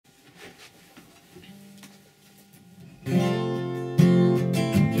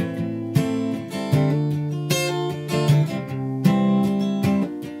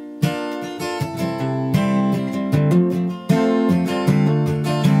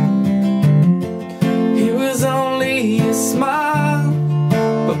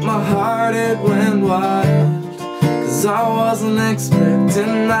head went wild, 'cause I wasn't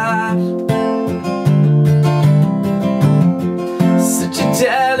expecting that. Such a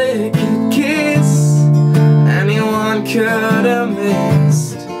delicate kiss, anyone could have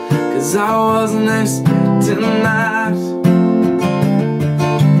missed, 'cause I wasn't expecting that.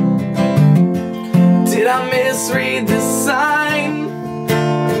 Did I misread the sign?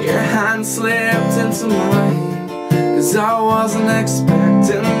 Your hand slipped into mine, 'cause I wasn't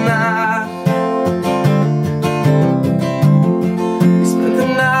expecting that. You spent the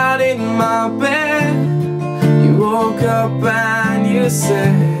night in my bed, you woke up and you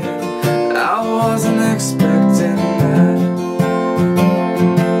said, I wasn't expecting that.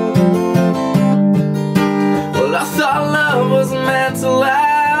 Well, I thought love was meant to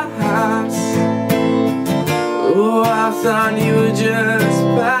last. Oh, I thought you were just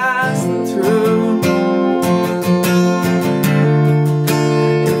passing through.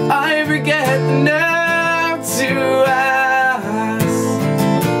 If I ever get the nerve to ask,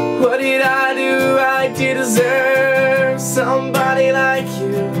 what did I do right to deserve somebody like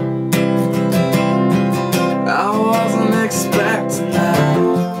you? I wasn't expecting that.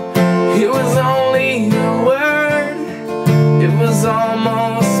 It was only a word, it was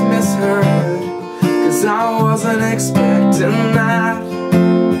almost misheard, 'cause I wasn't expecting that.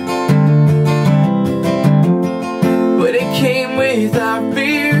 But it came without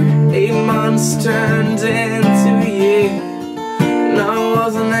fear, 8 months turned into a year, and I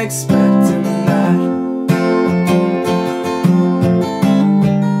wasn't expecting that.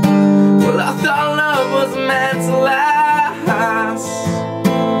 Well, I thought love was meant to last.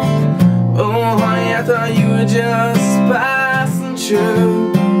 Oh honey, I thought you were just passing through.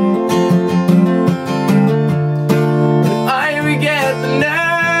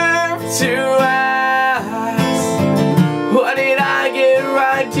 To ask, what did I get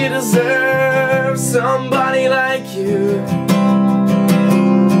right to deserve somebody like you?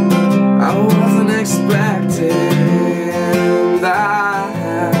 I wasn't expecting that.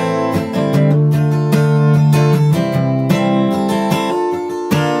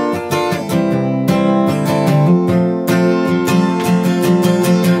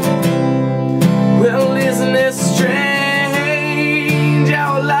 Well, isn't it strange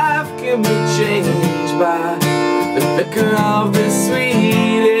how life can be changed by the flicker of the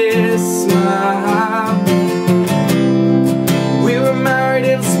sweetest smile? We were married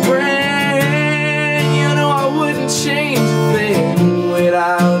in spring, you know I wouldn't change a thing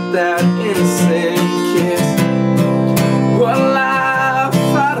without that innocent kiss. What a life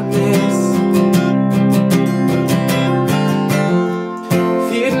I'd have missed if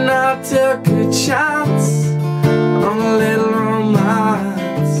you'd not took a chance on a little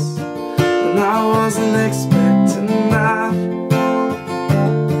romance. I wasn't expecting that.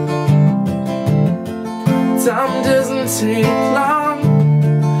 Time doesn't take long,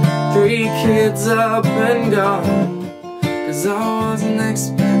 3 kids up and gone, 'cause I wasn't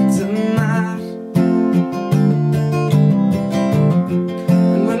expecting that.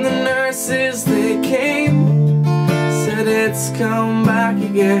 And when the nurses they came, said it's come back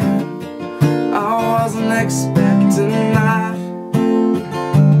again, I wasn't expecting that.